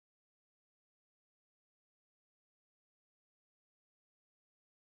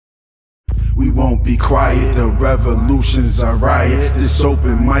We won't be quiet, the revolution's a riot. This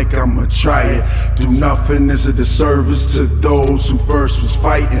open mic, I'ma try it. Do nothing is a disservice to those who first was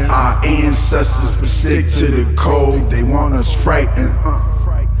fighting. Our ancestors would stick to the code, they want us frightened.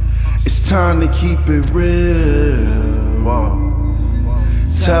 It's time to keep it real.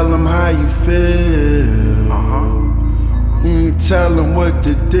 Tell them how you feel. Tell them what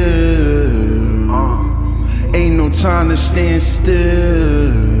to do. Ain't no time to stand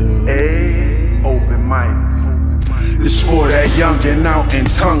still. Open mic. It's for that youngin' out in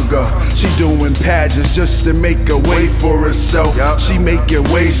Tonga. She doing pageants just to make a way for herself. She making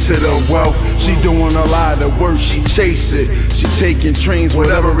ways to the wealth. She doing a lot of work, she chase it. She taking trains,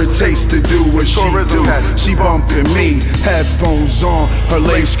 whatever it takes to do what she do. She bumping me, headphones on, her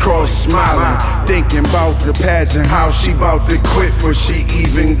legs crossed, smiling, thinking about the pageant, how she about to quit before she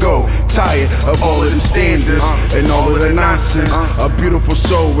even go. Tired of all of the standards and all of the nonsense. A beautiful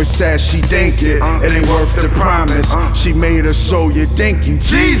soul, it's sad she think it ain't worth the promise. She made her soul, you thank you,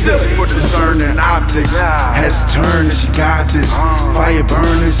 Jesus. Discerning optics has turned, she got this. Fire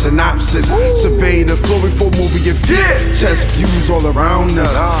burning, synopsis. Survey the floor before moving your feet. Chest views all around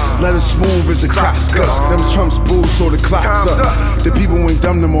us. Let us move as a cross cuts. Them Trump's bulls, so the clock's up. The people ain't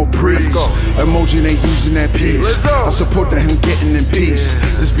dumb, no more preach. Emotion ain't using that piece. I support that him getting in peace.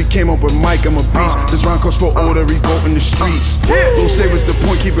 This became open mic, I'm a beast. This round calls for order, revolt in the streets. Don't say what's the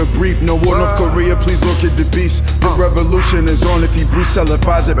point, keep it brief. No war, North Korea, please look at the beast. The revolution is on if he breathes,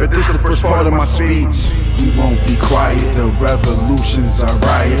 televised it, but this the first part of my speech. We won't be quiet, the revolution's a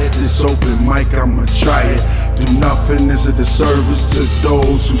riot. This open mic, I'ma try it. Do nothing is a disservice to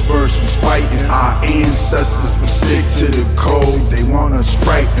those who first was fighting. Our ancestors would stick to the code, they want us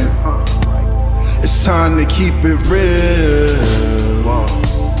frightened. It's time to keep it real.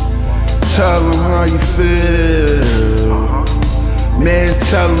 Tell them how you feel. Man,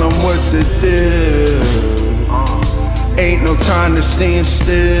 tell them what to do. Ain't no time to stand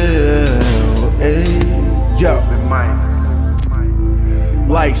still. Yo.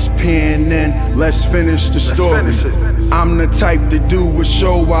 Lights panning, let's finish the story. I'm the type to do a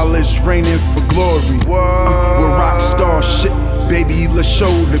show while it's raining for glory. With rock star shit, baby, let's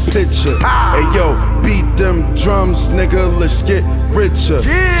show the picture. Hey yo, beat them drums, nigga, let's get richer.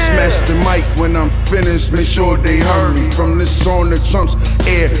 Smash the mic when I'm finished, make sure they heard me. From this song to Trump's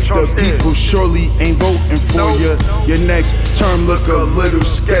air, the people surely ain't voting for you. Your next term look a little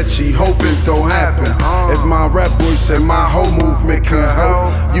sketchy, hope it don't happen. If my rap boy said my whole movement can help,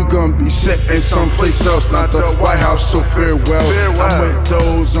 you gon' be sitting someplace else, not the White House, so farewell. I'm with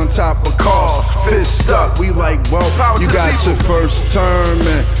those on top of cars, fist up, we like, well, you got your first term,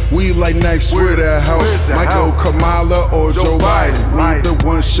 and we like next, where the hell? Might go Kamala or Joe Biden, neither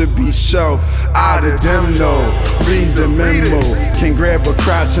one should be shelved. Out of them, no, read the memo. Can grab a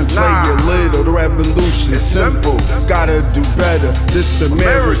crotch and play a little, the revolution's simple. Gotta do better, this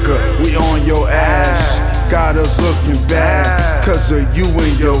America, we on your ass. Got us looking bad, cause of you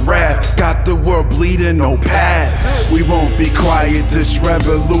and your wrath. Got the world bleeding, no path. We won't be quiet, this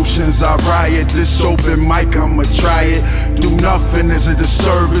revolution's our riot. This open mic, I'ma try it. Do nothing is a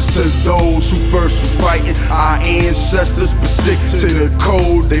disservice to those who first was fighting. Our ancestors but stick to the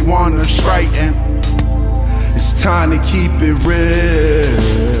code, they want us frightened. It's time to keep it real.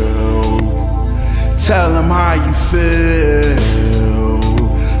 Tell them how you feel.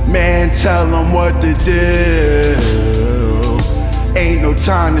 Man, tell them what to do. Ain't no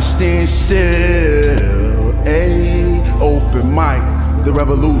time to stand still. Ay, open mic, the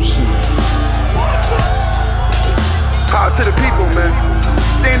revolution. Power to the people, man.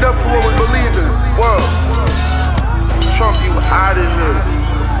 Stand up for what we believe in. World. Trump, you out of here.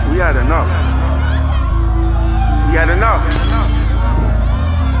 We had enough. We had enough.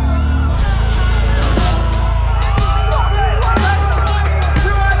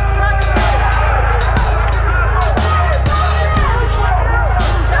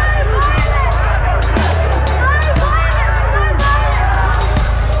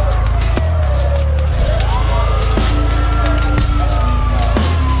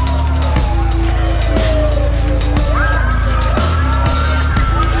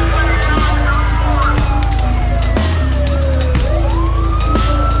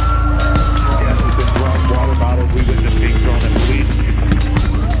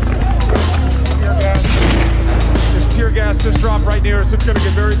 Just dropped right near us. It's going to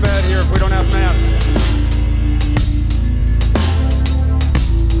get very bad here if we don't have masks.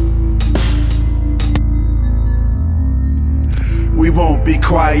 We won't be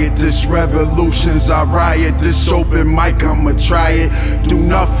quiet, this revolution's our riot. This open mic, I'ma try it. Do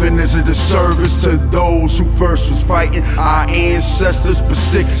nothing is a disservice to those who first was fighting our ancestors, but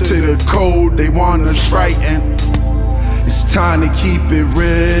stick to the code they want us frighten. It's time to keep it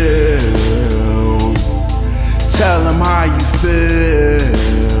real. Tell them how you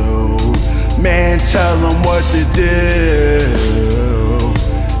feel. Man, tell them what to do.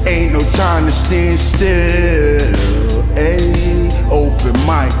 Ain't no time to stand still. Ay, open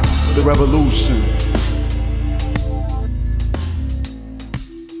mic, the revolution.